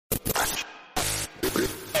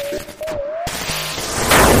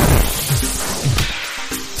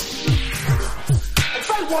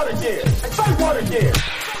what again? Say what again?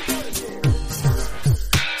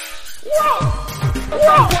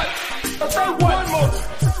 Say one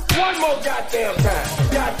more goddamn time.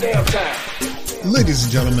 Ladies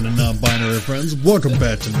and gentlemen and non-binary friends, welcome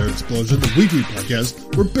back to Nerd Explosion, the weekly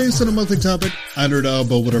podcast where based on a monthly topic, I nerd out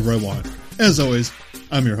about whatever I want. As always,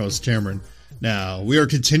 I'm your host, Cameron. Now, we are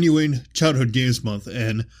continuing Childhood Games Month,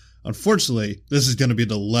 and unfortunately, this is going to be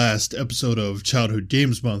the last episode of Childhood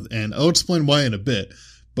Games Month, and I'll explain why in a bit.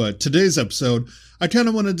 But today's episode, I kind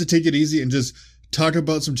of wanted to take it easy and just talk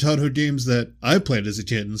about some childhood games that I played as a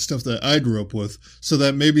kid and stuff that I grew up with, so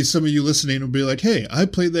that maybe some of you listening will be like, hey, I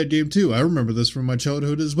played that game too. I remember this from my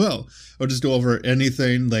childhood as well. I'll just go over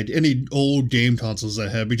anything, like any old game consoles I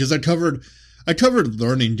had, because I covered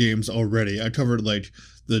learning games already. I covered like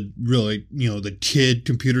the really, the kid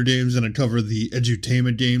computer games, and I covered the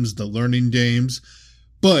edutainment games, the learning games.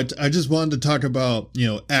 But I just wanted to talk about,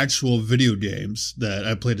 actual video games that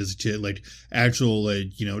I played as a kid, like actual,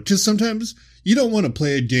 just sometimes you don't want to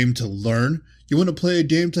play a game to learn. You want to play a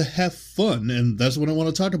game to have fun, and that's what I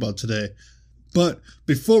want to talk about today. But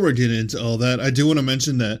before we get into all that, I do want to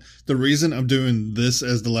mention that the reason I'm doing this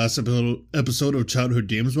as the last episode of Childhood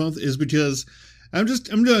Games Month is because I'm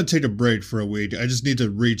going to take a break for a week. I just need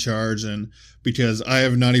to recharge, and because I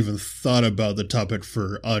have not even thought about the topic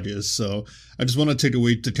for August, so I just want to take a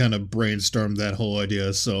week to kind of brainstorm that whole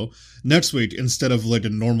idea. So next week, instead of like a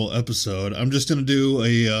normal episode, I'm just going to do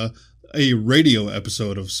a radio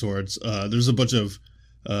episode of sorts. There's a bunch of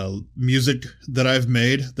music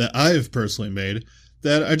that I've personally made,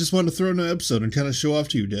 that I just want to throw in an episode and kind of show off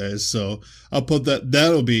to you guys. So I'll put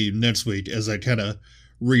that'll be next week as I kind of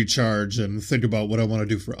recharge and think about what I want to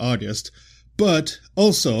do for August. But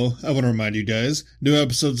also, I want to remind you guys, new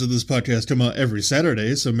episodes of this podcast come out every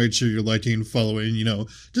Saturday, so make sure you're liking, following,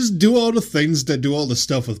 just do all the things that do all the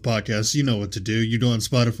stuff with podcasts. You know what to do. You go on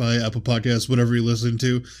Spotify, Apple Podcasts, whatever you listen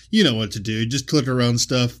to, you know what to do. Just click around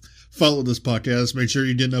stuff, follow this podcast, make sure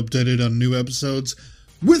you're getting updated on new episodes.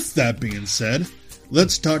 With that being said,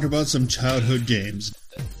 let's talk about some childhood games.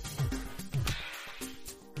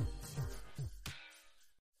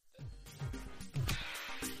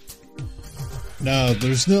 Now,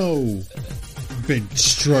 there's no big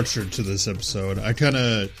structure to this episode. I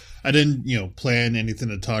didn't, plan anything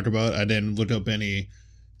to talk about. I didn't look up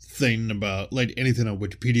anything about, like, anything on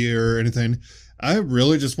Wikipedia or anything. I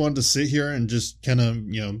really just wanted to sit here and just kind of,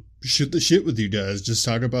 shoot the shit with you guys. Just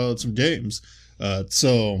talk about some games.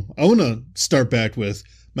 So, I want to start back with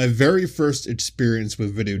my very first experience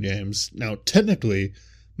with video games. Now, technically,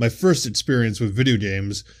 my first experience with video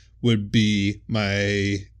games would be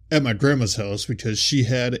at my grandma's house, because she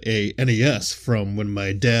had a NES from when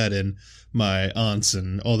my dad and my aunts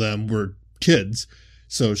and all them were kids.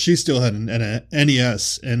 So she still had an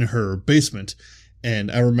NES in her basement.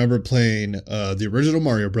 And I remember playing the original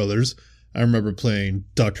Mario Brothers. I remember playing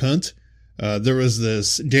Duck Hunt. There was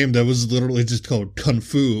this game that was literally just called Kung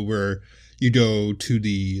Fu, where you go to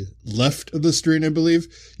the left of the screen, I believe.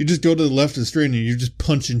 You just go to the left of the screen and you just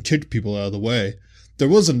punch and kick people out of the way. There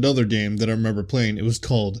was another game that I remember playing. It was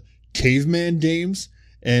called Caveman Games,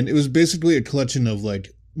 and it was basically a collection of like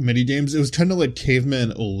mini games. It was kind of like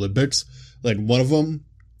Caveman Olympics. Like one of them,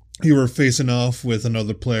 you were facing off with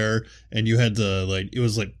another player, and you had to it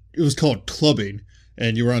was called clubbing,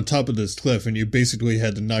 and you were on top of this cliff, and you basically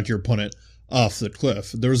had to knock your opponent off the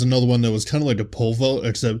cliff. There was another one that was kind of like a pole vault,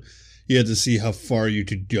 except you had to see how far you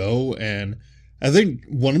could go, and I think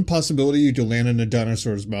one possibility you could land in a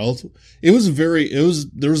dinosaur's mouth. There was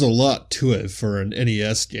a lot to it for an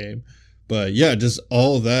NES game. But yeah, just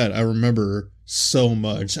all of that I remember so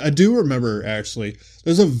much. I do remember, actually,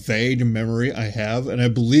 there's a vague memory I have, and I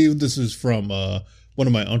believe this is from one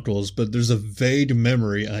of my uncles, but there's a vague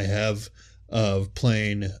memory I have of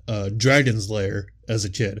playing Dragon's Lair as a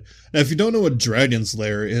kid. Now, if you don't know what Dragon's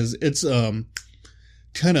Lair is, it's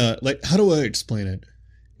kind of like, how do I explain it?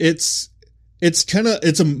 It's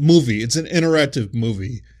a movie. It's an interactive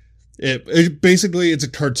movie. It basically, it's a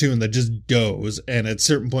cartoon that just goes, and at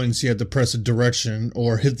certain points you have to press a direction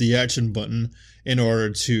or hit the action button in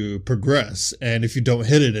order to progress. And if you don't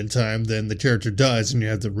hit it in time, then the character dies and you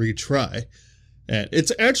have to retry. And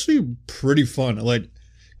it's actually pretty fun. Like,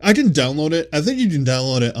 I can download it. I think you can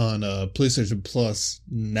download it on PlayStation Plus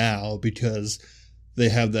now, because they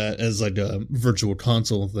have that as like a virtual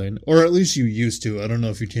console thing. Or at least you used to. I don't know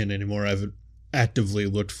if you can anymore. I haven't actively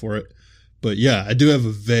looked for it. But yeah, I do have a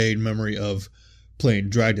vague memory of playing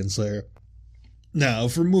Dragon's Lair. Now,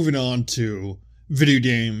 if we're moving on to video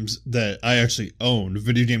games that I actually owned,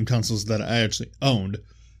 video game consoles that I actually owned,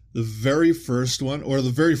 the very first one, or the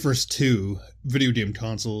very first two video game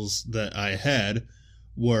consoles that I had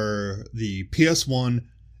were the PS1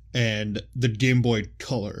 and the Game Boy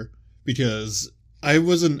Color, because I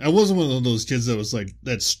wasn't one of those kids that was like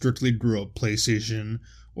that strictly grew up PlayStation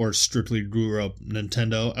or strictly grew up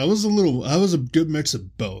Nintendo. I was a good mix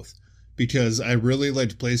of both, because I really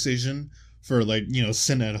liked PlayStation for like,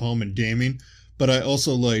 sitting at home and gaming, but I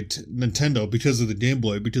also liked Nintendo because of the Game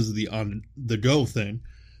Boy, because of the on the go thing.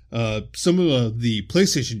 Some of the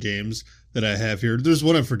PlayStation games that I have here, there's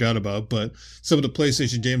one I forgot about, but some of the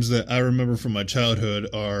PlayStation games that I remember from my childhood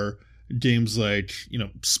are games like,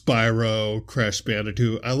 Spyro, Crash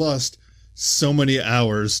Bandicoot. I lost so many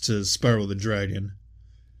hours to Spyro the Dragon.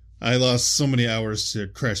 I lost so many hours to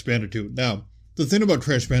Crash Bandicoot. Now, the thing about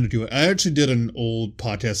Crash Bandicoot, I actually did an old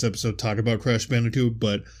podcast episode talking about Crash Bandicoot,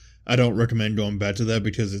 but I don't recommend going back to that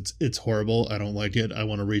because it's horrible. I don't like it. I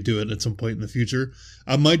want to redo it at some point in the future.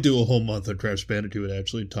 I might do a whole month of Crash Bandicoot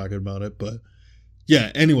actually talking about it, but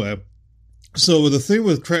yeah, anyway. So the thing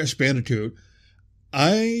with Crash Bandicoot,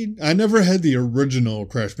 I never had the original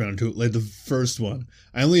Crash Bandicoot, like the first one.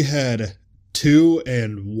 I only had 2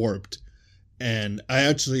 and Warped, and I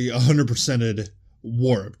actually 100%ed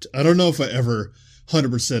Warped. I don't know if I ever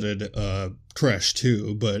 100%ed Crash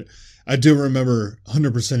 2, but I do remember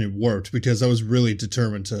 100%ing Warped because I was really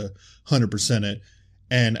determined to 100% it.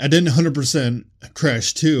 And I didn't 100%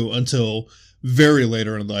 Crash 2 until very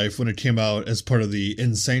later in life when it came out as part of the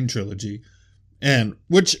N. Sane Trilogy. And,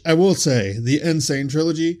 which I will say, the N. Sane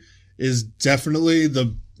Trilogy is definitely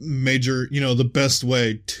the major, the best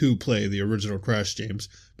way to play the original Crash games,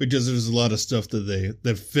 because there's a lot of stuff that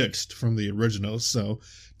they fixed from the original. So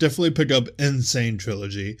definitely pick up N. Sane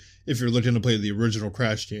Trilogy if you're looking to play the original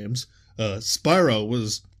Crash games. Spyro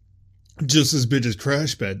was just as big as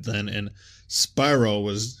Crash back then, and Spyro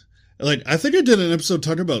was, like, I think I did an episode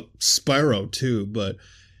talking about Spyro too, but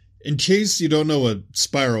in case you don't know what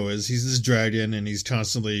Spyro is, he's this dragon, and he's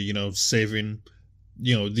constantly, saving,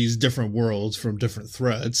 these different worlds from different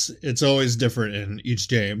threats. It's always different in each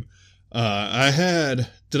game. Did I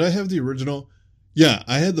have the original? Yeah,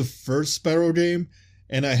 I had the first Spyro game,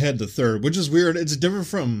 and I had the third, which is weird. It's different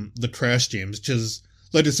from the Crash games, because,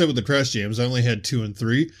 like I said with the Crash games, I only had 2 and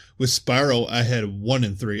 3. With Spyro, I had 1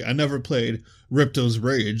 and 3. I never played Ripto's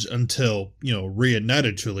Rage until,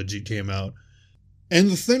 Reignited Trilogy came out. And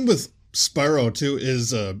the thing with Spyro, too,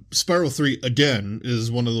 is Spyro 3, again,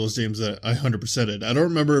 is one of those games that I 100%ed. I don't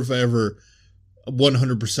remember if I ever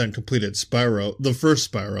 100% completed Spyro, the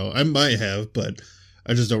first Spyro. I might have, but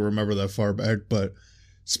I just don't remember that far back. But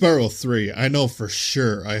Spyro 3, I know for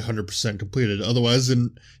sure I 100% completed. Otherwise,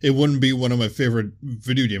 it wouldn't be one of my favorite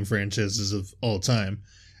video game franchises of all time.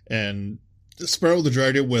 And Spyro the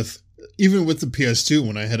Dragon, even with the PS2,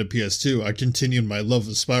 when I had a PS2, I continued my love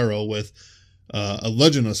of Spyro with a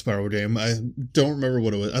Legend of Spyro game. I don't remember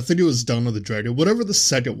what it was. I think it was Dawn of the Dragon, whatever the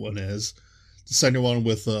second one is. The second one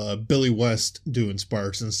with Billy West doing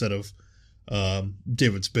Sparks instead of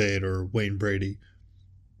David Spade or Wayne Brady.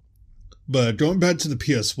 But going back to the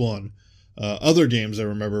PS1, other games I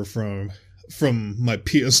remember from my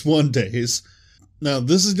PS1 days. Now,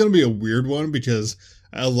 this is going to be a weird one because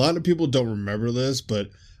a lot of people don't remember this,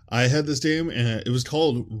 but I had this game, and it was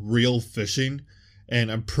called Real Fishing. And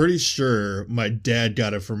I'm pretty sure my dad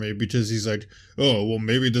got it for me because he's like, oh, well,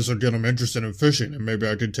 maybe this will get him interested in fishing, and maybe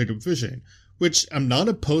I could take him fishing. Which, I'm not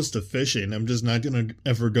opposed to fishing. I'm just not going to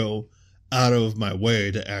ever go out of my way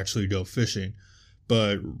to actually go fishing.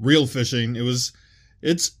 But Real Fishing,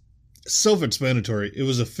 it's self-explanatory. It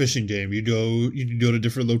was a fishing game. You can go to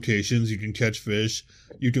different locations. You can catch fish.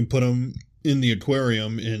 You can put them in the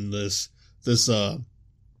aquarium in this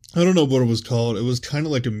I don't know what it was called. It was kind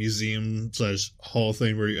of like a museum/hall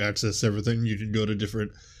thing where you access everything. You can go to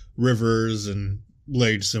different rivers and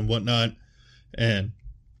lakes and whatnot. And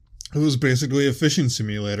it was basically a fishing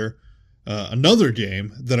simulator. Another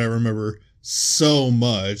game that I remember so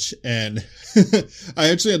much, and I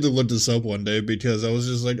actually had to look this up one day because I was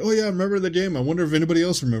just like, oh yeah, I remember the game. I wonder if anybody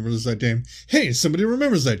else remembers that game. Hey, somebody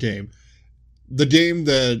remembers that game. The game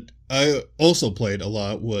that I also played a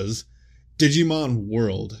lot was Digimon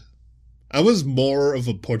World. I was more of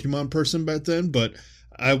a Pokemon person back then, but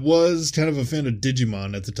I was kind of a fan of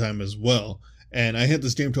Digimon at the time as well. And I had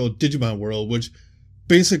this game called Digimon World, which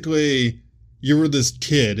basically you were this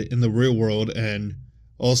kid in the real world, and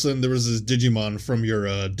all of a sudden there was this Digimon from your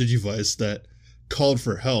Digivice that called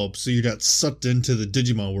for help. So you got sucked into the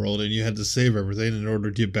Digimon world, and you had to save everything in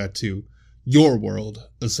order to get back to your world,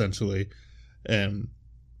 essentially. And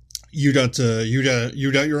you got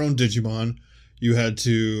your own Digimon. You had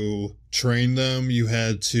to train them. You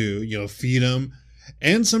had to, feed them.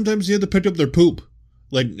 And sometimes you had to pick up their poop.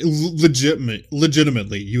 Like,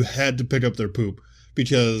 legitimately, you had to pick up their poop.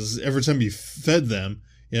 because every time you fed them,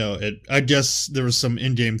 I guess there was some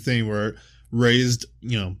in-game thing where it raised,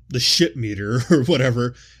 the shit meter or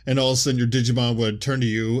whatever, and all of a sudden your Digimon would turn to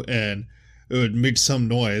you and it would make some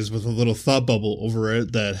noise with a little thought bubble over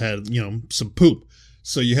it that had, some poop.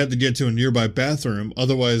 So you had to get to a nearby bathroom,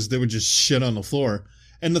 otherwise they would just shit on the floor.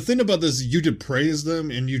 And the thing about this, you could praise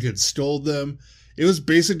them and you could scold them. It was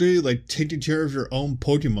basically like taking care of your own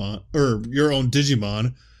Pokemon, or your own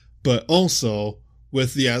Digimon, but also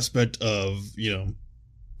with the aspect of,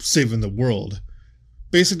 saving the world.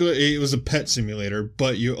 Basically, it was a pet simulator,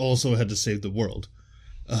 but you also had to save the world.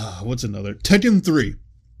 What's another? Tekken 3.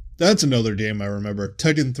 That's another game I remember.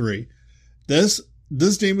 Tekken 3. This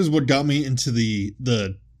game is what got me into the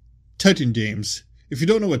Tekken games. If you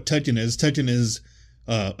don't know what Tekken is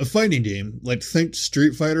a fighting game. Like, think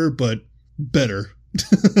Street Fighter, but better.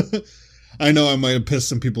 I know I might have pissed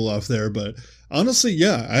some people off there, but honestly,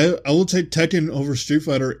 yeah, I will take Tekken over Street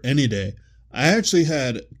Fighter any day. I actually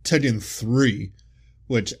had Tekken 3,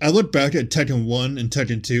 which I look back at Tekken 1 and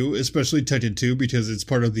Tekken 2, especially Tekken 2, because it's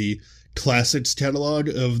part of the classics catalog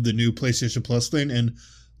of the new PlayStation Plus thing, and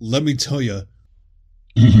let me tell you,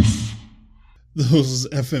 those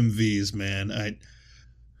FMVs, man,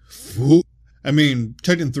 I mean,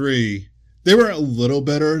 Tekken 3, they were a little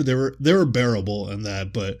better, they were bearable in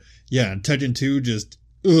that, but yeah, Tekken 2 just,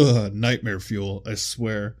 nightmare fuel, I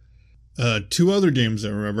swear. Two other games I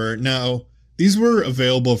remember. Now, these were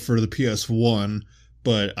available for the PS1,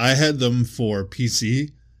 but I had them for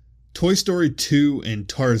PC. Toy Story 2 and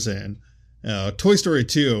Tarzan. Toy Story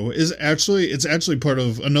 2 is actually part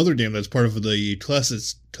of another game that's part of the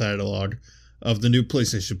classics catalog of the new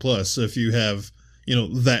PlayStation Plus. So if you have,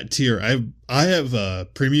 that tier, I have a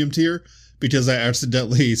premium tier because I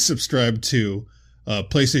accidentally subscribed to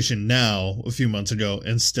PlayStation Now a few months ago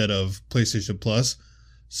instead of PlayStation Plus.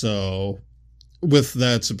 So with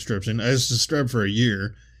that subscription, I subscribed for a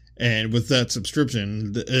year, and with that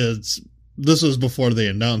subscription, this was before they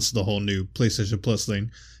announced the whole new PlayStation Plus thing,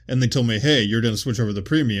 and they told me, hey, you're going to switch over to the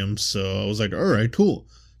premium, so I was like, alright, cool.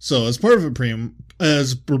 So as part of a premium,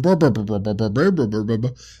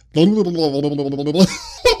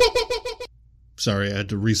 sorry, I had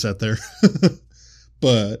to reset there.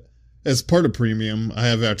 But as part of premium, I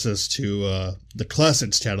have access to the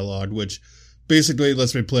classics catalog, which basically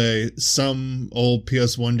lets me play some old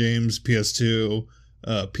PS1 games, PS2,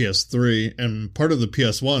 PS3, and part of the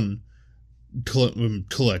PS1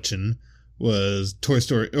 collection was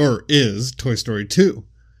is Toy Story 2.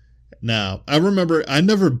 Now, I remember I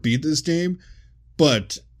never beat this game,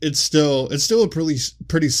 but it's still a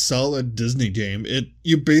pretty solid Disney game.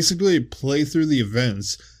 You basically play through the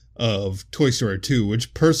events of Toy Story 2,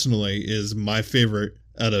 which personally is my favorite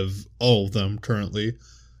out of all of them currently.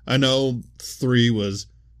 I know 3 was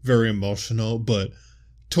very emotional, but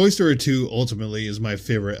Toy Story 2 ultimately is my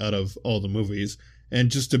favorite out of all the movies. And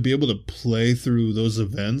just to be able to play through those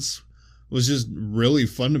events was just really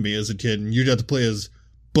fun to me as a kid. And you got to play as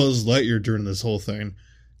Buzz Lightyear during this whole thing.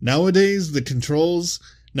 Nowadays, the controls...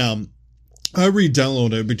 Now, I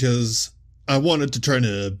re-downloaded it because I wanted to try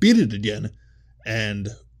to beat it again. And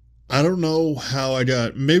I don't know how I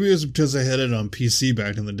got... Maybe it was because I had it on PC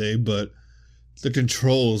back in the day, but the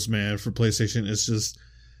controls, man, for PlayStation, it's just...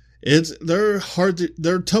 They're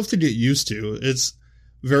tough to get used to. It's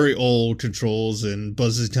very old controls, and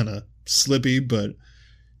Buzz is kind of slippy, but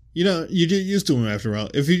you get used to them after a while.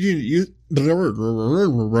 If you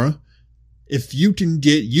can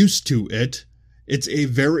get used to it, it's a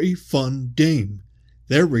very fun game.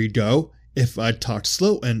 There we go. If I talk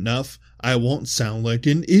slow enough, I won't sound like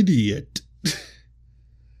an idiot.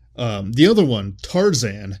 The other one,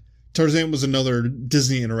 Tarzan. Tarzan was another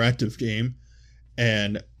Disney interactive game.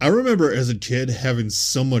 And I remember as a kid having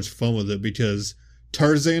so much fun with it because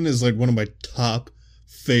Tarzan is like one of my top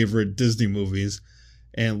favorite Disney movies.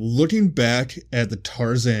 And looking back at the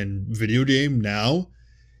Tarzan video game now,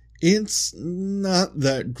 it's not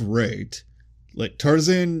that great. Like,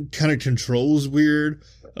 Tarzan kind of controls weird.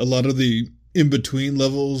 A lot of the in-between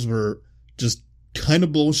levels were just kind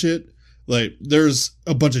of bullshit. Like, there's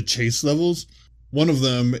a bunch of chase levels. One of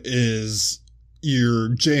them is you're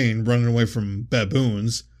Jane running away from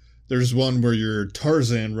baboons. There's one where you're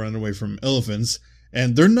Tarzan running away from elephants.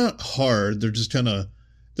 And they're not hard. They're just kind of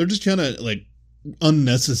like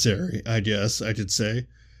unnecessary, I guess I could say.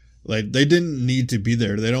 Like, they didn't need to be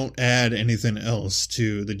there. They don't add anything else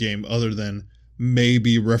to the game other than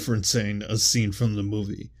maybe referencing a scene from the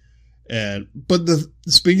movie. But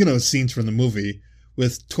speaking of scenes from the movie,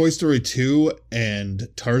 with Toy Story 2 and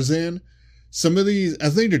Tarzan, some of these, I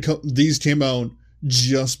think these came out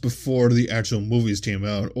just before the actual movies came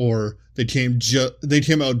out, or they came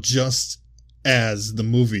out just as the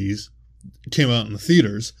movies came out in the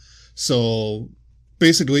theaters. So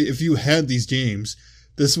basically, if you had these games,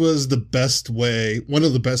 this was the best way, one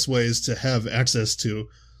of the best ways to have access to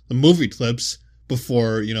the movie clips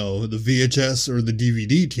before, you know, the VHS or the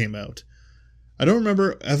DVD came out. I don't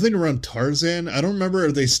remember, I think around Tarzan, I don't remember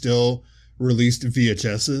if they still released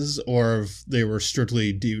VHSs or if they were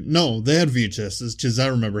strictly no, they had VHSs, because I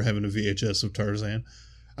remember having a VHS of Tarzan.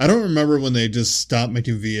 I don't remember when they just stopped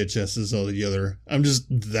making VHSs altogether. I'm just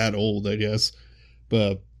that old, I guess.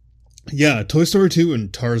 But yeah, Toy Story 2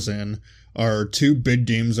 and Tarzan are two big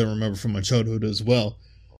games I remember from my childhood as well.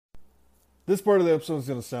 This part of the episode is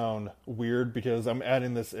going to sound weird because I'm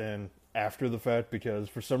adding this in after the fact, because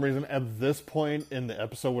for some reason at this point in the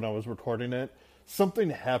episode when I was recording it, something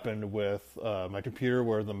happened with my computer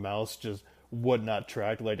where the mouse just would not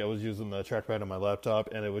track. Like, I was using the trackpad on my laptop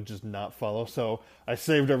and it would just not follow. So I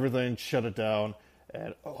saved everything, shut it down,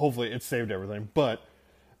 and hopefully it saved everything. But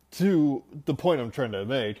to the point I'm trying to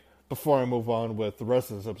make, before I move on with the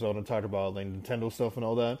rest of this episode and talk about like Nintendo stuff and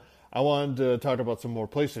all that, I wanted to talk about some more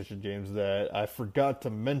PlayStation games that I forgot to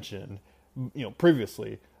mention, you know,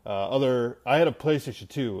 previously. I had a PlayStation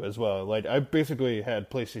 2 as well. Like, I basically had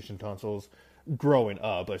PlayStation consoles growing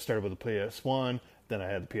up. I started with the PS1, then I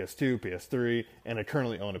had the PS2, PS3, and I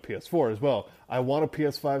currently own a PS4 as well. I want a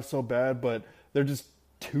PS5 so bad, but they're just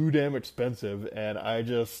too damn expensive, and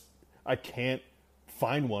I can't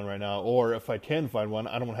find one right now, or if I can find one,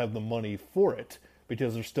 I don't have the money for it,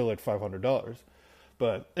 because they're still at $500.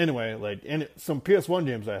 But anyway, like, and some PS1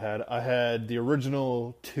 games I had the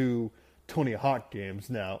original two Tony Hawk games.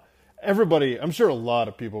 Now, everybody, I'm sure a lot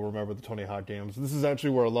of people remember the Tony Hawk games. This is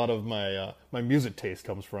actually where a lot of my my music taste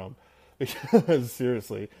comes from. Because,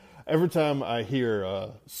 seriously, every time I hear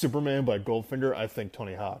Superman by Goldfinger, I think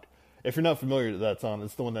Tony Hawk. If you're not familiar with that song,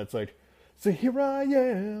 it's the one that's like, so here I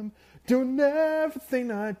am, doing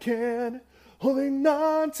everything I can, holding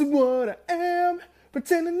on to what I am,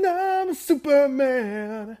 pretending I'm a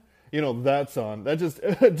Superman. You know, that song, that just,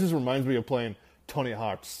 it just reminds me of playing Tony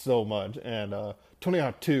Hawk so much. And Tony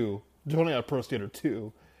Hawk Pro Skater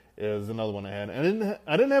 2 is another one I had. And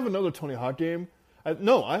I didn't have another Tony Hawk game.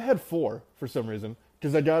 I had 4 for some reason,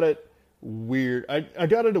 because I got it weird. I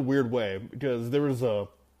got it a weird way, because there was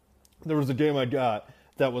a game I got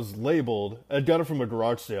that was labeled, I got it from a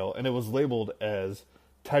garage sale, and it was labeled as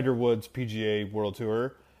Tiger Woods PGA World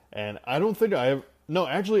Tour. And I don't think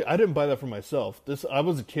actually, I didn't buy that for myself. I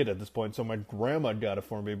was a kid at this point, so my grandma got it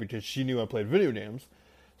for me because she knew I played video games.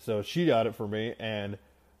 So she got it for me, and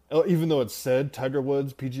even though it said Tiger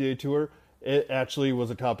Woods PGA Tour, it actually was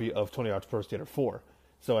a copy of Tony Hawk's Pro Skater 4.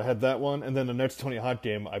 So I had that one, and then the next Tony Hawk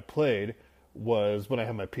game I played was when I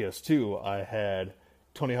had my PS2. I had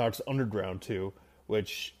Tony Hawk's Underground 2,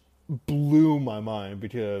 which blew my mind,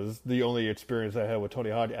 because the only experience I had with Tony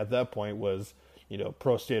Hawk at that point was, you know,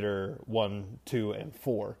 Pro Skater 1, 2, and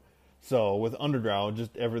 4. So with Underground,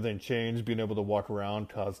 just everything changed, being able to walk around,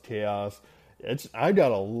 cause chaos. I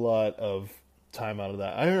got a lot of time out of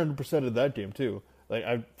that. I 100%ed that game too. Like,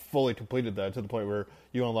 I fully completed that to the point where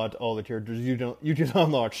you unlocked all the characters. You can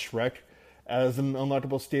unlock Shrek as an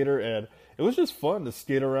unlockable skater, and it was just fun to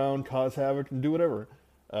skate around, cause havoc, and do whatever.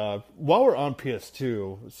 While we're on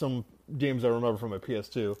PS2, some games I remember from my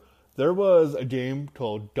PS2, there was a game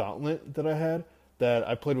called Gauntlet that I had that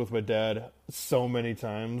I played with my dad so many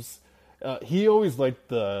times. He always liked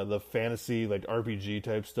the fantasy, like RPG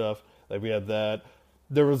type stuff. Like, we had that.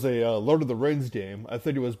 There was a Lord of the Rings game. I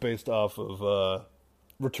think it was based off of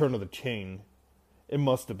Return of the King. It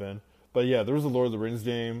must have been. But yeah, there was a Lord of the Rings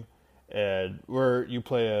game, and where you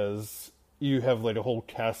have like a whole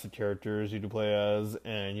cast of characters you can play as,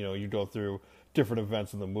 and you know, you go through different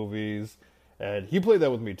events in the movies. And he played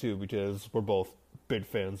that with me too, because we're both big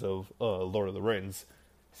fans of Lord of the Rings.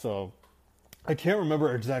 So I can't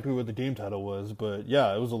remember exactly what the game title was, but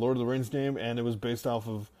yeah, it was a Lord of the Rings game, and it was based off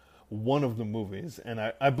of one of the movies, and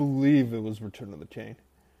I believe it was Return of the King.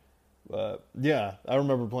 But yeah, I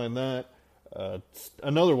remember playing that.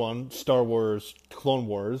 Another one, Star Wars Clone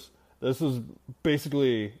Wars. This is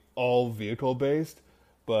basically all vehicle based,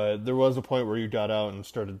 but there was a point where you got out and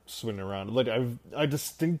started swinging around. Like, I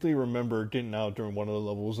distinctly remember getting out during one of the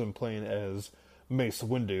levels and playing as Mace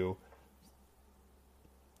Windu.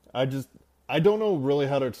 I don't know really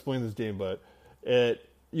how to explain this game, but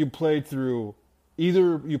you played through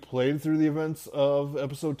either the events of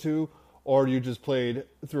Episode 2, or you just played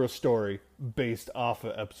through a story based off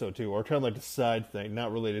of Episode 2, or kind of like a side thing,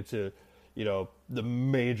 not related to, you know, the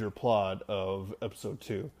major plot of Episode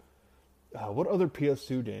 2. What other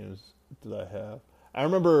PS2 games did I have? I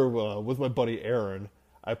remember with my buddy Aaron,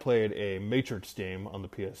 I played a Matrix game on the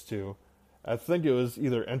PS2. I think it was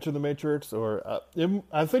either Enter the Matrix or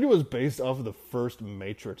I think it was based off of the first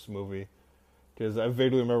Matrix movie, because I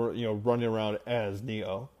vaguely remember running around as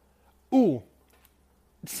Neo. Ooh,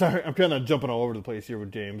 sorry, I'm kind of jumping all over the place here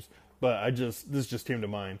with games, but this just came to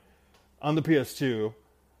mind. On the PS2,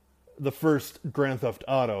 the first Grand Theft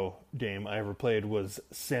Auto game I ever played was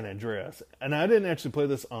San Andreas, and I didn't actually play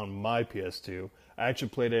this on my PS2. I actually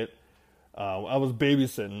played it. I was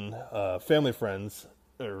babysitting family friends,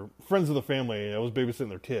 or friends of the family. I was babysitting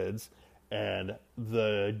their kids, and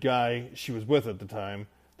the guy she was with at the time,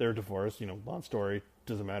 they were divorced. Long story,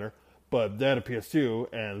 doesn't matter. But they had a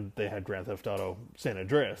PS2, and they had Grand Theft Auto San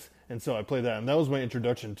Andreas, and so I played that, and that was my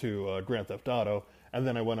introduction to Grand Theft Auto. And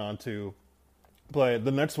then I went on to play.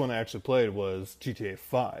 The next one I actually played was GTA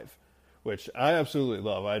 5, which I absolutely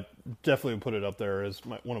love. I definitely put it up there as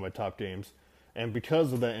one of my top games. And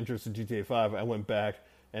because of that interest in GTA 5, I went back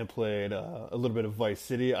and played a little bit of Vice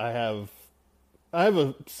City. I have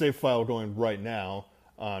a save file going right now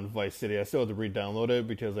on Vice City. I still have to re-download it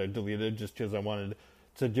because I deleted it just because I wanted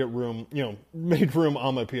to get room, make room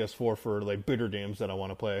on my PS4 for like bigger games that I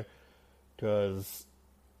want to play. Because,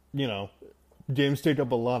 games take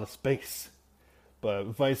up a lot of space. But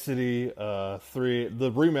Vice City 3,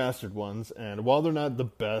 the remastered ones, and while they're not the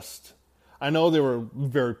best, I know they were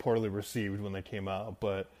very poorly received when they came out,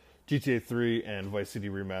 but GTA 3 and Vice City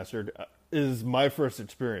Remastered is my first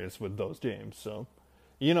experience with those games. So,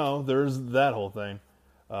 there's that whole thing.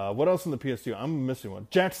 What else in the PS2? I'm missing one.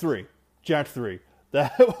 Jak 3.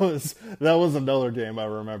 That was another game I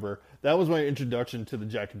remember. That was my introduction to the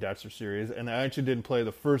Jak and Daxter series, and I actually didn't play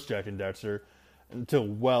the first Jak and Daxter until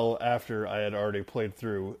well after I had already played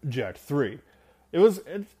through Jak 3.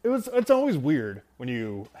 It's always weird when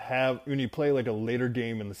you play like a later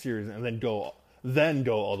game in the series and then go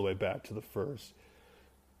all the way back to the first.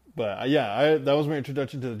 But that was my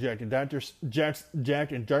introduction to the Jak and Daxter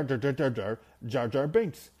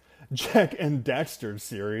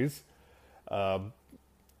series.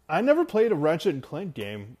 I never played a Ratchet and Clank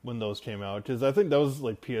game when those came out, because I think that was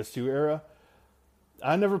like PS2 era.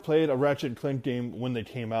 I never played a Ratchet and Clank game when they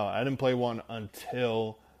came out. I didn't play one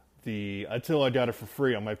until I got it for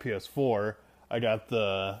free on my PS4. I got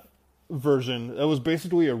the version that was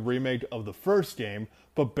basically a remake of the first game,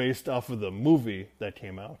 but based off of the movie that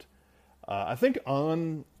came out. I think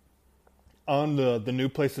on the new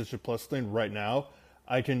PlayStation Plus thing right now,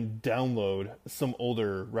 I can download some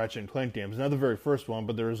older Ratchet and Clank games. Not the very first one,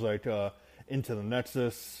 but there's like Into the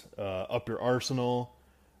Nexus, Up Your Arsenal.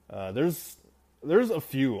 There's a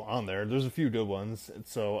few on there. There's a few good ones.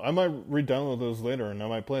 So I might re-download those later and I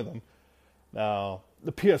might play them. Now,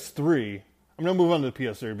 the PS3, I'm going to move on to the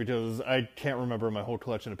PS3 because I can't remember my whole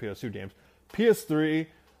collection of PS2 games. PS3,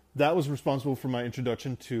 that was responsible for my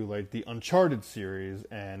introduction to like the Uncharted series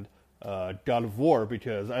and God of War,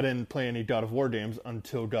 because I didn't play any God of War games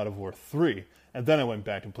until God of War 3. And then I went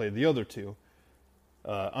back and played the other two.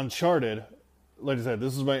 Uncharted, like I said,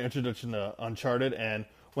 this is my introduction to Uncharted, and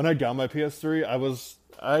when I got my PS3,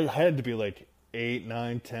 I had to be like 8,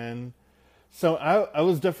 9, 10. So I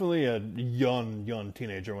was definitely a young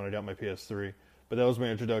teenager when I got my PS3. But that was my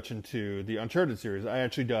introduction to the Uncharted series. I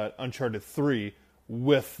actually got Uncharted 3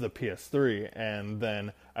 with the PS3, and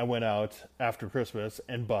then I went out after Christmas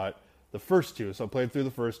and bought the first two. So I played through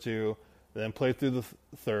the first two, then played through the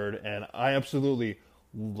third, and I absolutely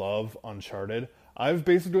love Uncharted. I've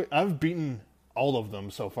beaten all of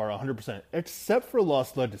them so far, 100%, except for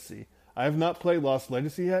Lost Legacy. I have not played Lost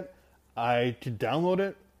Legacy yet. I could download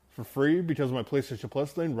it for free because of my PlayStation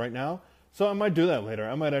Plus thing right now, so I might do that later.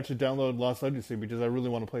 I might actually download Lost Legacy because I really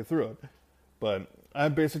want to play through it. But I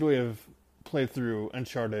basically have played through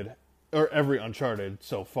Uncharted, or every Uncharted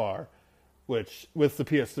so far, which, with the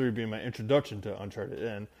PS3 being my introduction to Uncharted.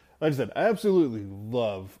 And like I said, I absolutely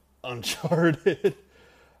love Uncharted.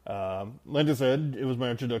 Like I said, it was my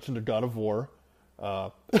introduction to God of War.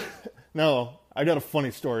 Now, I got a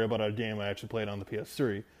funny story about a game I actually played on the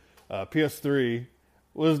PS3. PS3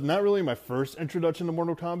 was not really my first introduction to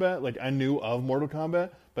Mortal Kombat. Like, I knew of Mortal Kombat,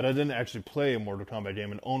 but I didn't actually play a Mortal Kombat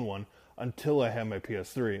game and own one until I had my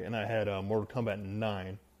PS3, and I had Mortal Kombat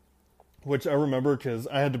 9, which I remember because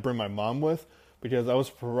I had to bring my mom with, because I was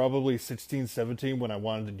probably 16, 17 when I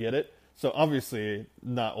wanted to get it, so obviously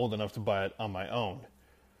not old enough to buy it on my own.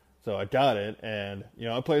 So I got it, and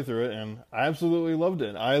I played through it, and I absolutely loved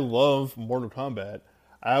it. I love Mortal Kombat.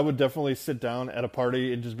 I would definitely sit down at a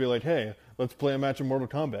party and just be like, hey, let's play a match of Mortal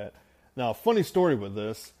Kombat. Now, funny story with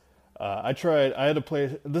this. I had to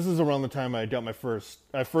play, this is around the time I first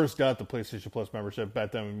got the PlayStation Plus membership.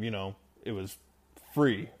 Back then, it was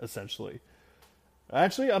free, essentially.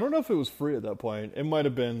 Actually, I don't know if it was free at that point. It might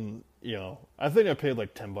have been, I think I paid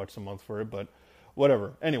like $10 a month for it, but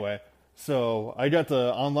whatever. Anyway, so I got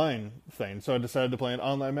the online thing, so I decided to play an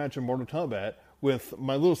online match in Mortal Kombat with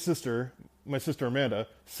my little sister, my sister Amanda,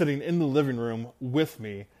 sitting in the living room with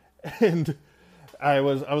me, and I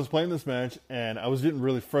was playing this match, and I was getting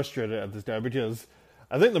really frustrated at this guy because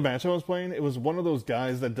I think the match I was playing, it was one of those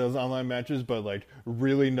guys that does online matches, but like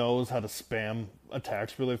really knows how to spam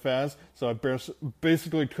attacks really fast. So I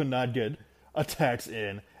basically could not get attacks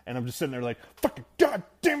in, and I'm just sitting there like, fucking god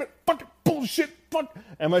damn it, fucking bullshit, fuck.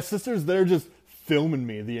 And my sister's there just filming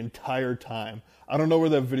me the entire time. I don't know where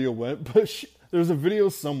that video went, but there's a video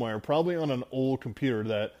somewhere, probably on an old computer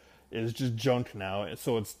that is just junk now,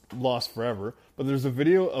 so it's lost forever. But there's a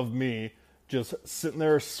video of me just sitting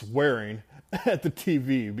there swearing at the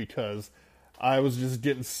TV because I was just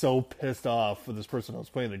getting so pissed off with this person I was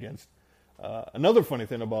playing against. Another funny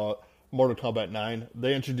thing about Mortal Kombat 9,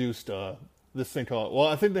 they introduced this thing called, well,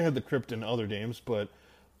 I think they had the Crypt in other games, but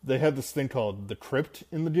they had this thing called the Crypt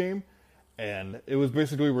in the game, and it was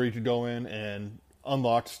basically where you could go in and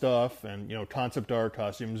unlock stuff and, concept art,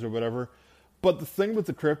 costumes, or whatever. But the thing with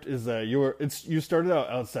the Crypt is that you started out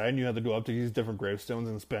outside and you had to go up to these different gravestones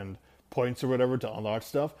and spend points or whatever to unlock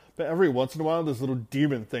stuff. But every once in a while, this little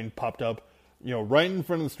demon thing popped up, right in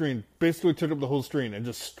front of the screen, basically took up the whole screen and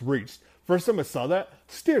just screeched. First time I saw that,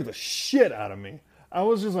 scared the shit out of me. I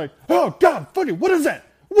was just like, oh god, fuck it, what is that?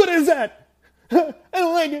 What is that? I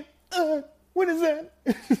don't like it. What is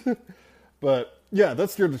that? But yeah,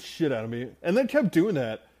 that scared the shit out of me. And they kept doing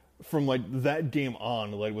that from like that game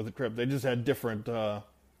on, like with the Crypt. They just had different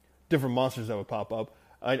monsters that would pop up.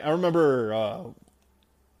 I remember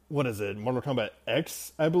what is it? Mortal Kombat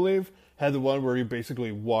X, I believe, had the one where you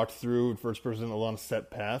basically walked through first person along a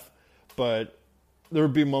set path, but there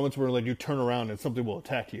would be moments where like you turn around and something will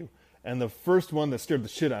attack you. And the first one that scared the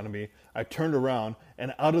shit out of me, I turned around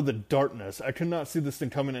and out of the darkness, I could not see this thing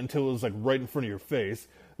coming until it was like right in front of your face.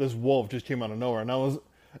 This wolf just came out of nowhere, and I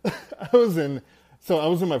was in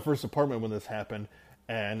my first apartment when this happened,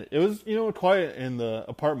 and it was, quiet in the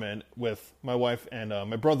apartment with my wife and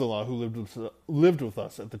my brother-in-law who lived with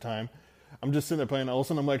us at the time. I'm just sitting there playing, all of a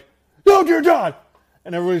sudden I'm like, oh dear God!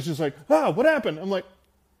 And everybody's just like, what happened? I'm like,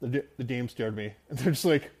 the game scared me. And they're just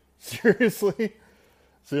like, seriously?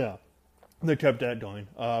 So yeah, they kept that going.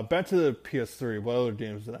 Back to the PS3, what other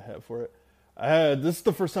games did I have for it? This is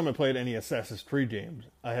the first time I played any Assassin's Creed games.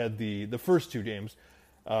 I had the first two games.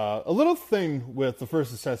 A little thing with the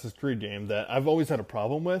first Assassin's Creed game that I've always had a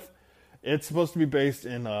problem with, it's supposed to be based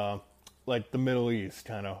in, like, the Middle East,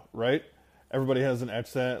 kind of, right? Everybody has an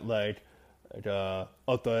accent, like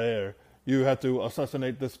Altair, you have to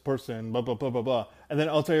assassinate this person, blah, blah, blah, blah, blah. And then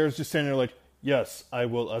Altair is just standing there like, yes, I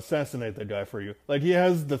will assassinate the guy for you. Like, he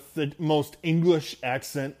has the most English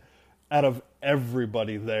accent out of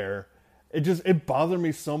everybody there. It bothered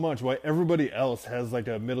me so much why everybody else has like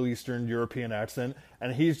a Middle Eastern European accent,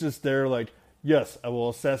 and he's just there like, yes, I will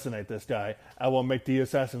assassinate this guy. I will make the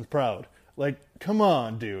assassins proud. Like, come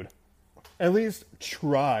on, dude. At least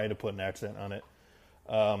try to put an accent on it.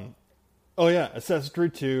 Oh yeah, Assassin's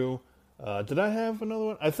Creed 2. Did I have another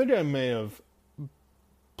one? I think I may have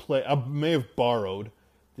borrowed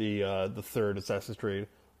the third Assassin's Creed,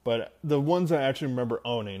 but the ones I actually remember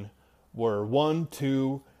owning were 1,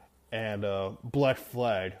 2, and Black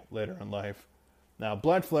Flag later in life. Now,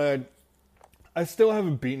 Black Flag, I still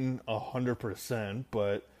haven't beaten 100%,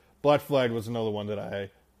 but Black Flag was another one that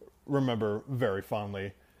I remember very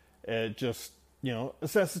fondly. It just,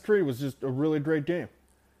 Assassin's Creed was just a really great game.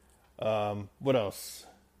 What else?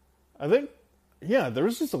 I think, yeah, there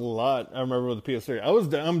was just a lot I remember with the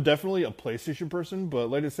PS3. I'm definitely a PlayStation person, but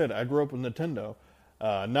like I said, I grew up with Nintendo.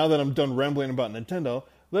 Now that I'm done rambling about Nintendo,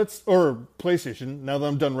 PlayStation, now that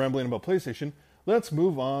I'm done rambling about PlayStation, let's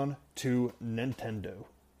move on to Nintendo.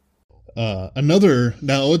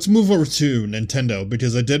 Now let's move over to Nintendo,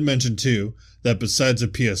 because I did mention too that besides the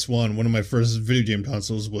PS1, one of my first video game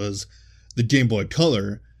consoles was the Game Boy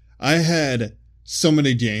Color. I had so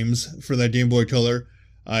many games for that Game Boy Color.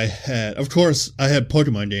 I had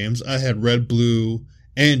Pokemon games. I had Red, Blue,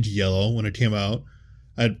 and Yellow when it came out.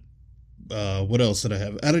 What else did I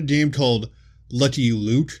have? I had a game called Lucky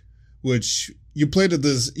Luke, which you played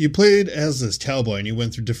as this cowboy, and you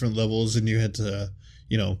went through different levels, and you had to,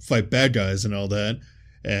 fight bad guys and all that.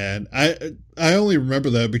 And I only remember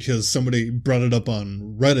that because somebody brought it up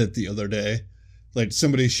on Reddit the other day. Like,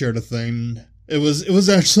 somebody shared a thing. It was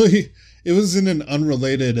in an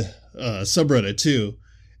unrelated subreddit too.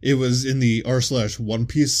 It was in the r/One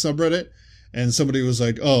Piece subreddit, and somebody was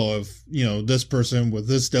like, oh, if, this person with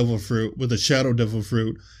this devil fruit, with a shadow devil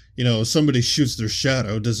fruit, somebody shoots their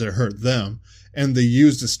shadow, does it hurt them? And they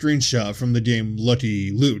used a screenshot from the game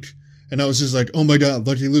Lucky Loot. And I was just like, oh my god,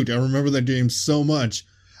 Lucky Loot. I remember that game so much.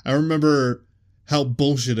 I remember how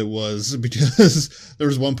bullshit it was because there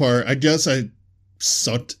was one part, I guess I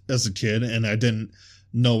sucked as a kid and I didn't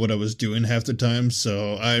know what I was doing half the time,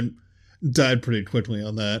 so I died pretty quickly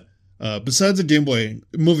on that. Besides the Game Boy,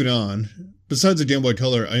 moving on, besides the Game Boy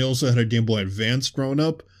Color, I also had a Game Boy Advance growing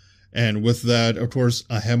up, and with that, of course,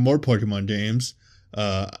 I had more Pokemon games.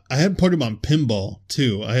 I had Pokemon Pinball,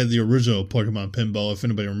 too. I had the original Pokemon Pinball, if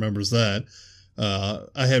anybody remembers that.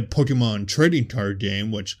 I had Pokemon Trading Card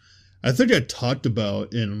Game, which I think I talked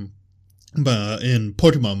about in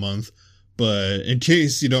Pokemon Month, but in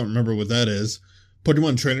case you don't remember what that is,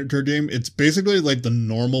 Pokemon Trading Card Game, it's basically like the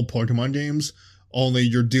normal Pokemon games, only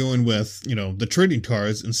you're dealing with, the trading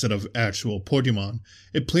cards instead of actual Pokemon.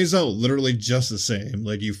 It plays out literally just the same.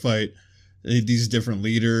 Like, you fight these different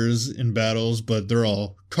leaders in battles, but they're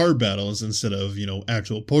all card battles instead of,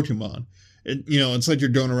 actual Pokemon. It's like you're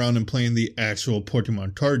going around and playing the actual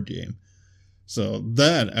Pokemon card game. So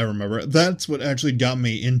that, I remember, that's what actually got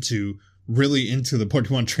me really into the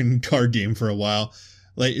Pokemon trading card game for a while.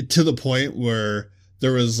 Like, to the point where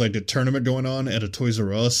there was, like, a tournament going on at a Toys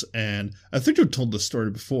R Us, and I think I've told this story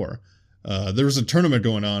before. There was a tournament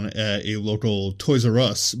going on at a local Toys R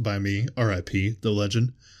Us by me, R.I.P., the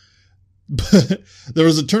legend. But there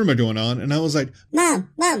was a tournament going on, and I was like, Mom,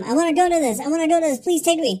 I want to go to this. Please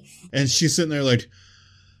take me. And she's sitting there like,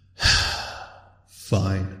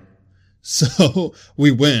 fine. So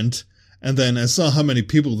we went, and then I saw how many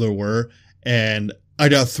people there were, and I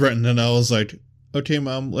got threatened, and I was like, okay,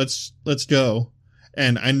 Mom, let's go.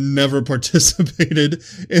 And I never participated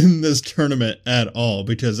in this tournament at all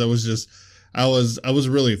because I was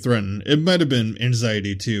really threatened. It might have been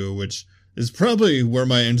anxiety too, which is probably where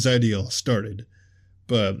my anxiety all started.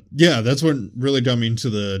 But yeah, that's what really got me into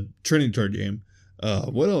the trading card game.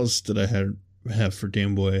 What else did I have for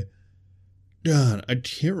Game Boy? God, I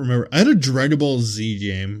can't remember. I had a Dragon Ball Z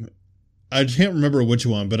game. I can't remember which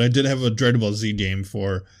one, but I did have a Dragon Ball Z game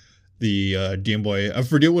for the Game Boy. I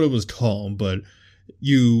forget what it was called, but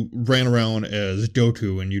you ran around as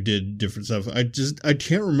Goku and you did different stuff. I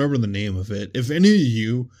can't remember the name of it. If any of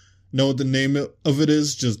you know what the name of it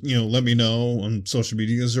is, just, let me know on social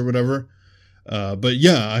medias or whatever. But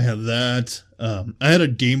yeah, I had that. I had a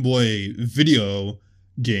Game Boy video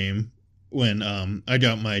game when I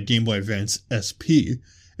got my Game Boy Advance SP.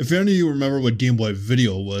 If any of you remember what Game Boy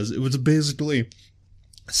Video was, it was basically...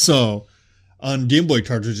 So, on Game Boy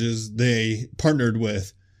cartridges, they partnered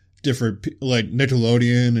with different, like,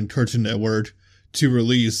 Nickelodeon and Cartoon Network to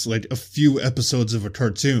release, like, a few episodes of a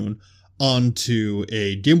cartoon onto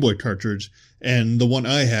a Game Boy cartridge. And the one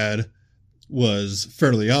I had was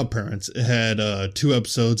Fairly Odd Parents. It had 2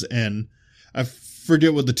 episodes, and I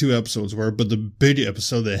forget what the 2 episodes were, but the big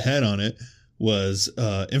episode they had on it was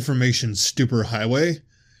Information Stupor Highway.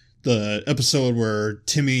 The episode where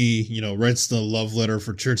Timmy, writes the love letter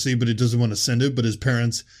for Trixie, but he doesn't want to send it, but his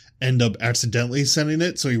parents end up accidentally sending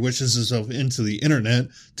it, so he wishes himself into the internet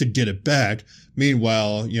to get it back.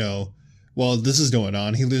 Meanwhile, while this is going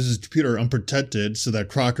on, he leaves his computer unprotected so that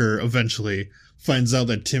Crocker eventually finds out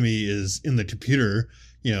that Timmy is in the computer,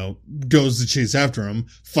 goes to chase after him,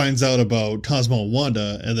 finds out about Cosmo and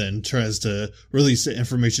Wanda, and then tries to release the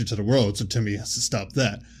information to the world, so Timmy has to stop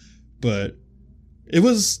that. But it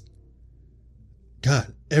was...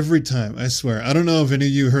 God, every time, I swear. I don't know if any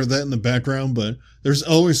of you heard that in the background, but there's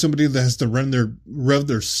always somebody that has to rev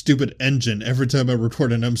their stupid engine every time I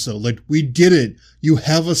record an episode. Like, we get it. You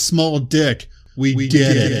have a small dick. We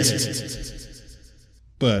get it.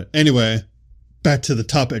 But anyway, back to the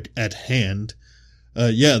topic at hand.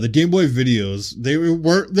 Yeah, the Game Boy videos, they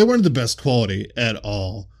weren't the best quality at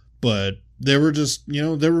all, but they were just,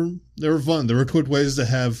 they were fun. They were quick ways to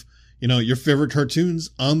have, your favorite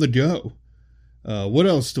cartoons on the go. What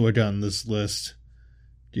else do I got on this list?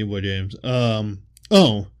 Game Boy games.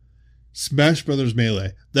 Smash Brothers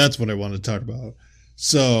Melee. That's what I want to talk about.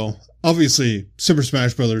 So, obviously, Super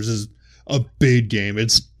Smash Brothers is a big game.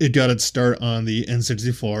 It got its start on the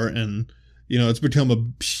N64, and, it's become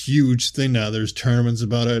a huge thing now. There's tournaments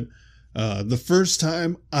about it. The first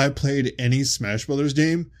time I played any Smash Brothers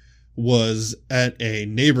game was at a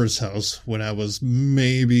neighbor's house when I was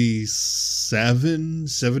maybe 7,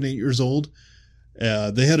 8 years old.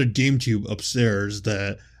 They had a GameCube upstairs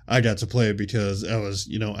that I got to play because I was,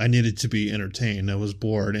 I needed to be entertained. I was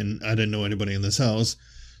bored and I didn't know anybody in this house.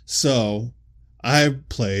 So I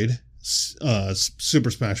played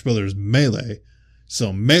Super Smash Brothers Melee.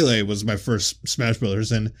 So Melee was my first Smash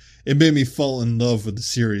Brothers, and it made me fall in love with the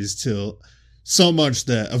series till so much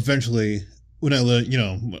that eventually, when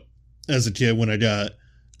as a kid, when I got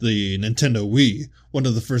the Nintendo Wii, one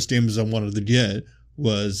of the first games I wanted to get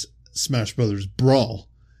was Smash Brothers Brawl,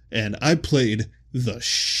 and I played the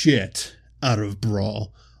shit out of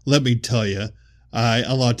Brawl. Let me tell you, I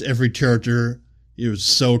unlocked every character. It was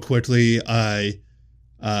so quickly. I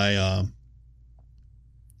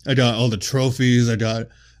got all the trophies.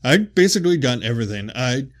 I basically got everything.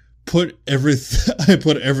 I put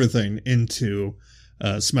everything into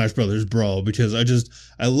Smash Brothers Brawl because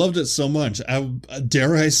I loved it so much.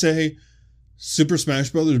 Dare I say, Super Smash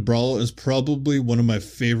Brothers Brawl is probably one of my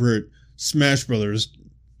favorite Smash Brothers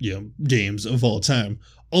games of all time.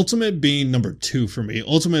 Ultimate being number 2 for me.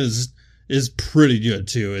 Ultimate is pretty good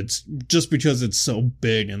too. It's just because it's so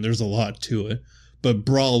big and there's a lot to it. But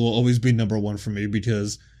Brawl will always be number 1 for me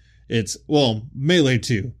because it's, well, Melee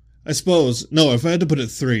 2. I suppose, no, if I had to put it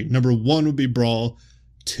 3, number 1 would be Brawl,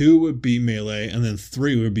 2 would be Melee, and then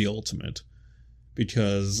 3 would be Ultimate.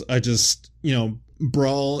 Because I just,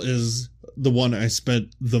 Brawl is the one I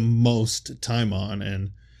spent the most time on,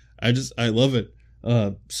 and I love it.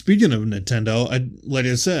 Speaking of Nintendo, like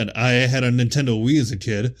I said, I had a Nintendo Wii as a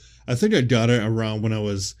kid. I think I got it around when I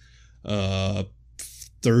was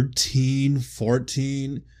 13,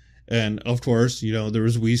 14, and of course, there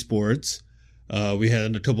was Wii Sports. We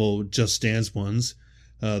had a couple Just Dance ones.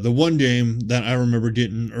 The one game that I remember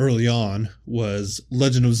getting early on was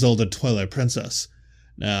Legend of Zelda Twilight Princess.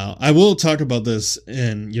 Now, I will talk about this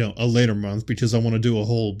in, a later month because I want to do a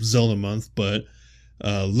whole Zelda month, but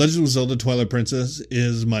Legend of Zelda Twilight Princess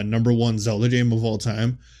is my number 1 Zelda game of all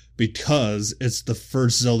time because it's the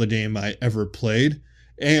first Zelda game I ever played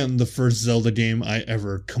and the first Zelda game I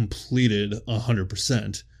ever completed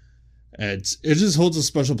 100%. It just holds a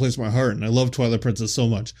special place in my heart, and I love Twilight Princess so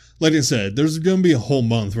much. Like I said, there's going to be a whole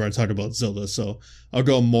month where I talk about Zelda, so I'll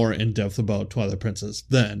go more in depth about Twilight Princess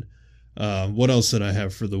then. What else did I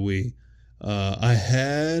have for the Wii? I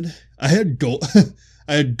had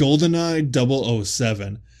GoldenEye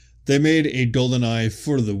 007. They made a GoldenEye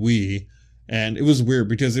for the Wii, and it was weird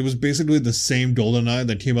because it was basically the same GoldenEye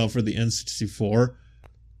that came out for the N64.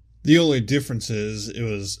 The only difference is it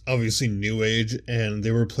was obviously New Age, and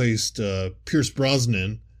they replaced Pierce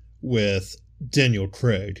Brosnan with Daniel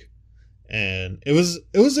Craig, and it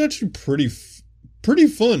was actually pretty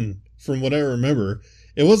fun from what I remember.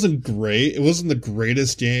 It wasn't great. It wasn't the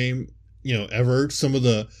greatest game ever. Some of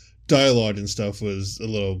the dialogue and stuff was a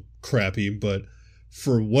little crappy, but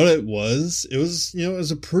for what it was it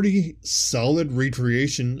was a pretty solid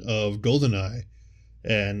recreation of GoldenEye,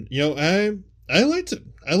 and I liked it.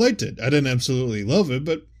 I didn't absolutely love it,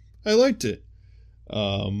 but I liked it.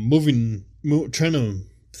 Trying to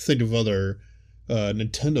think of other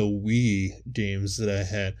Nintendo Wii games that I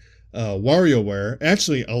had. WarioWare.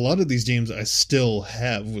 Actually, a lot of these games I still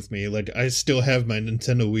have with me. Like, I still have my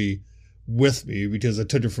Nintendo Wii with me because I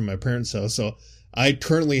took it from my parents' house. So I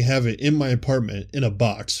currently have it in my apartment in a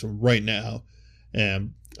box right now.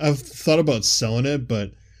 And I've thought about selling it,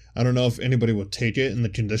 but I don't know if anybody will take it in the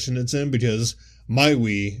condition it's in because my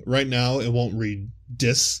Wii, right now, it won't read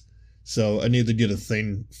discs. So I need to get a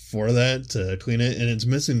thing for that to clean it. And it's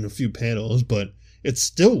missing a few panels, but it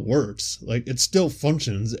still works. Like, it still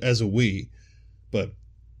functions as a Wii. But,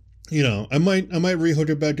 I might rehook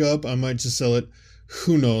it back up. I might just sell it.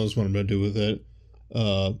 Who knows what I'm going to do with it.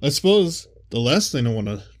 I suppose the last thing I want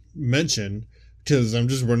to mention, because I'm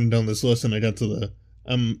just running down this list and I'm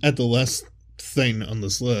at the last thing on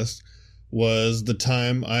this list, was the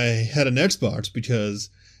time I had an Xbox, because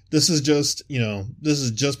this is just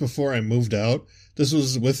before I moved out. This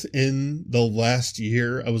was within the last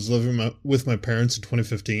year. I was living with my parents in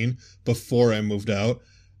 2015 before I moved out.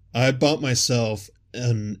 I bought myself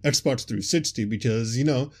an Xbox 360 because,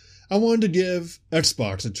 I wanted to give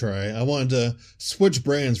Xbox a try. I wanted to switch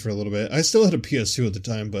brands for a little bit. I still had a PS2 at the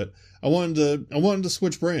time, but I wanted to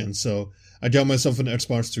switch brands. So I got myself an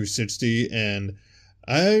Xbox 360, and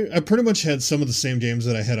I pretty much had some of the same games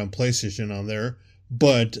that I had on PlayStation on there.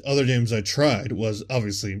 But other games I tried was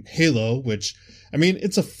obviously Halo, which,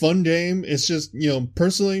 it's a fun game. It's just,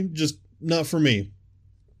 personally, just not for me.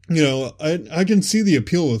 I can see the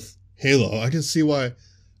appeal with Halo. I can see why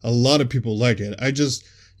a lot of people like it. I just,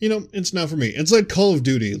 it's not for me. It's like Call of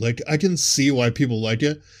Duty. Like, I can see why people like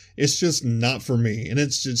it. It's just not for me. And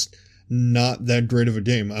it's just not that great of a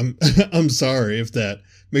game. I'm sorry if that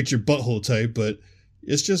makes your butthole tight, but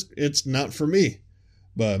it's not for me.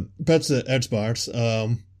 But back to Xbox.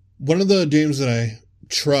 One of the games that I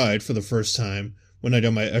tried for the first time when I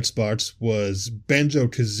got my Xbox was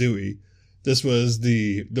Banjo-Kazooie. this was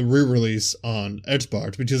the re-release on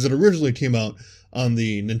Xbox, because it originally came out on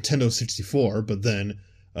the Nintendo 64, but then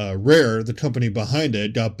Rare, the company behind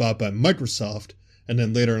it, got bought by Microsoft, and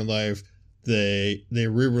then later in life, they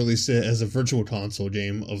re-released it as a virtual console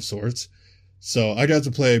game of sorts. So I got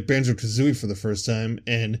to play Banjo-Kazooie for the first time,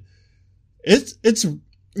 and it's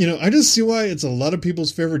I just see why it's a lot of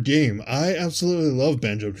people's favorite game. I absolutely love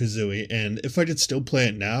Banjo-Kazooie, and if I could still play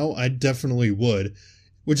it now, I definitely would,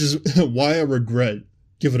 which is why I regret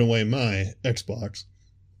giving away my Xbox.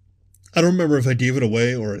 I don't remember if I gave it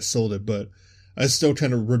away or I sold it, but I still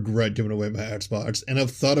kind of regret giving away my Xbox, and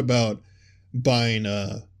I've thought about buying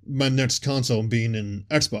my next console being an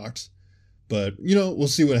Xbox, but we'll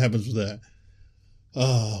see what happens with that.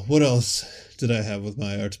 What else did I have with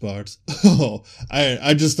my Xbox? Oh,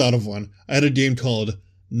 I just thought of one. I had a game called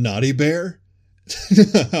Naughty Bear.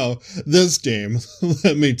 This game,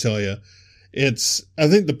 let me tell you, I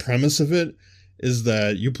think the premise of it is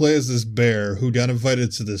that you play as this bear who got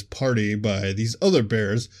invited to this party by these other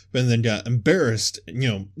bears, but then got embarrassed,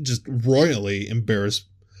 just royally embarrassed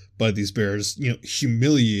by these bears,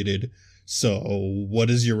 humiliated. So what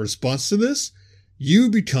is your response to this? You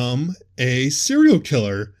become a serial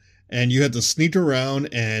killer, and you had to sneak around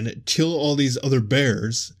and kill all these other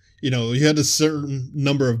bears. You had a certain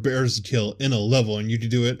number of bears to kill in a level, and you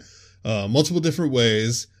could do it multiple different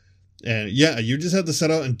ways. And yeah, you just had to set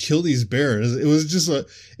out and kill these bears. It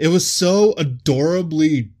was so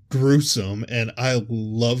adorably gruesome, and I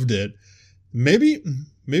loved it. Maybe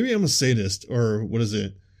I'm a sadist, or what is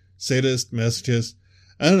it? Sadist, masochist?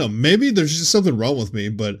 I don't know. Maybe there's just something wrong with me,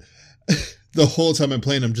 but the whole time I'm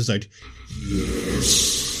playing, I'm just like,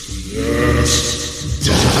 yes,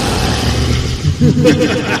 die.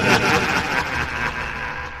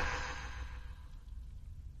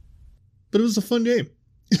 But it was a fun game.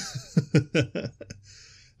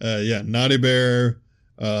 Yeah, Naughty Bear.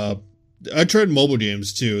 I tried mobile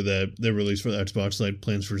games too that they released for the Xbox, like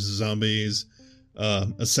Plants vs. Zombies.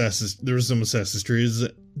 There was some Assassin's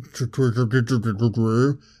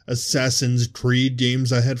Creed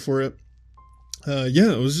games I had for it.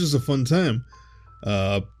 Yeah, it was just a fun time.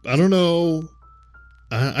 I don't know.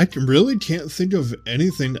 I really can't think of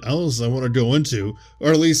anything else I want to go into,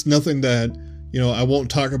 or at least nothing that, I won't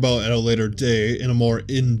talk about at a later day in a more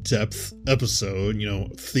in-depth episode,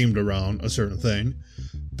 themed around a certain thing.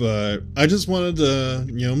 But I just wanted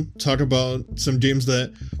to, talk about some games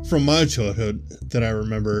that, from my childhood, that I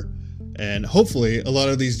remember. And hopefully a lot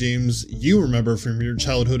of these games you remember from your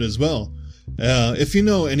childhood as well. If you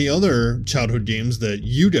know any other childhood games that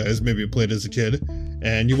you guys maybe played as a kid,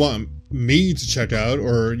 and you want me to check out,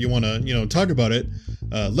 or you want to, talk about it,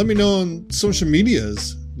 let me know on social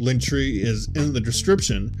medias. Linktree is in the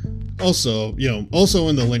description. Also, also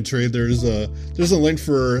in the Linktree, there's a link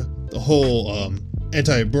for the whole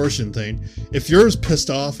anti-abortion thing. If you're as pissed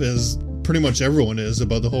off as pretty much everyone is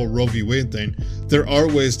about the whole Roe v. Wade thing, there are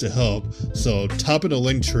ways to help. So top of the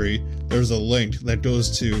Linktree, there's a link that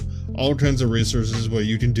goes to all kinds of resources what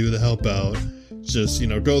you can do to help out. Just,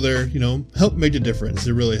 go there, help make a difference.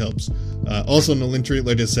 It really helps. Also in the Linktree,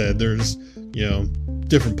 like I said, there's,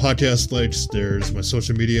 different podcast links, there's my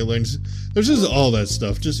social media links, there's just all that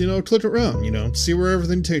stuff. Just, click around, see where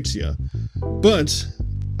everything takes you. But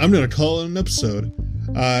I'm going to call it an episode.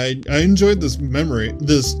 I enjoyed this memory,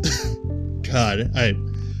 God,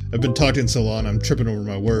 I've been talking so long, I'm tripping over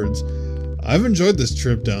my words. I've enjoyed this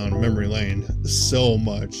trip down memory lane so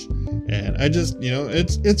much, and I just,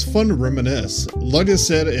 it's fun to reminisce. Like I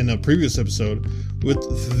said in a previous episode,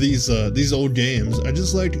 with these old games, I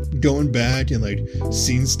just like going back and like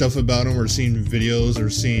seeing stuff about them, or seeing videos, or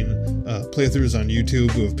seeing playthroughs on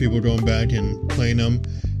YouTube of people going back and playing them,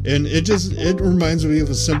 and it reminds me of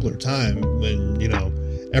a simpler time when,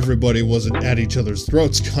 everybody wasn't at each other's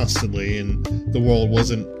throats constantly, and the world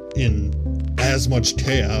wasn't in as much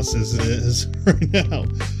chaos as it is right now.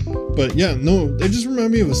 But yeah, no, they just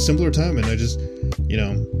remind me of a simpler time, and I just,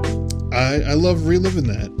 I love reliving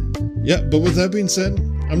that. Yeah, but with that being said,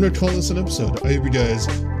 I'm going to call this an episode. I hope you guys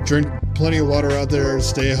drink plenty of water out there,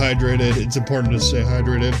 stay hydrated. It's important to stay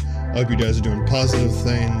hydrated. I hope you guys are doing positive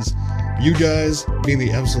things. You guys mean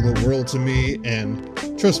the absolute world to me, and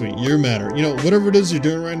trust me, you matter. Whatever it is you're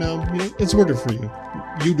doing right now, it's working for you.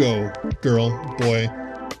 You go, girl, boy,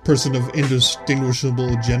 person of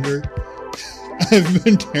indistinguishable gender. I've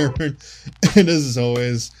been Darren, and as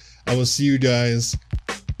always, I will see you guys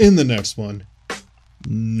in the next one.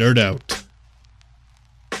 Nerd out.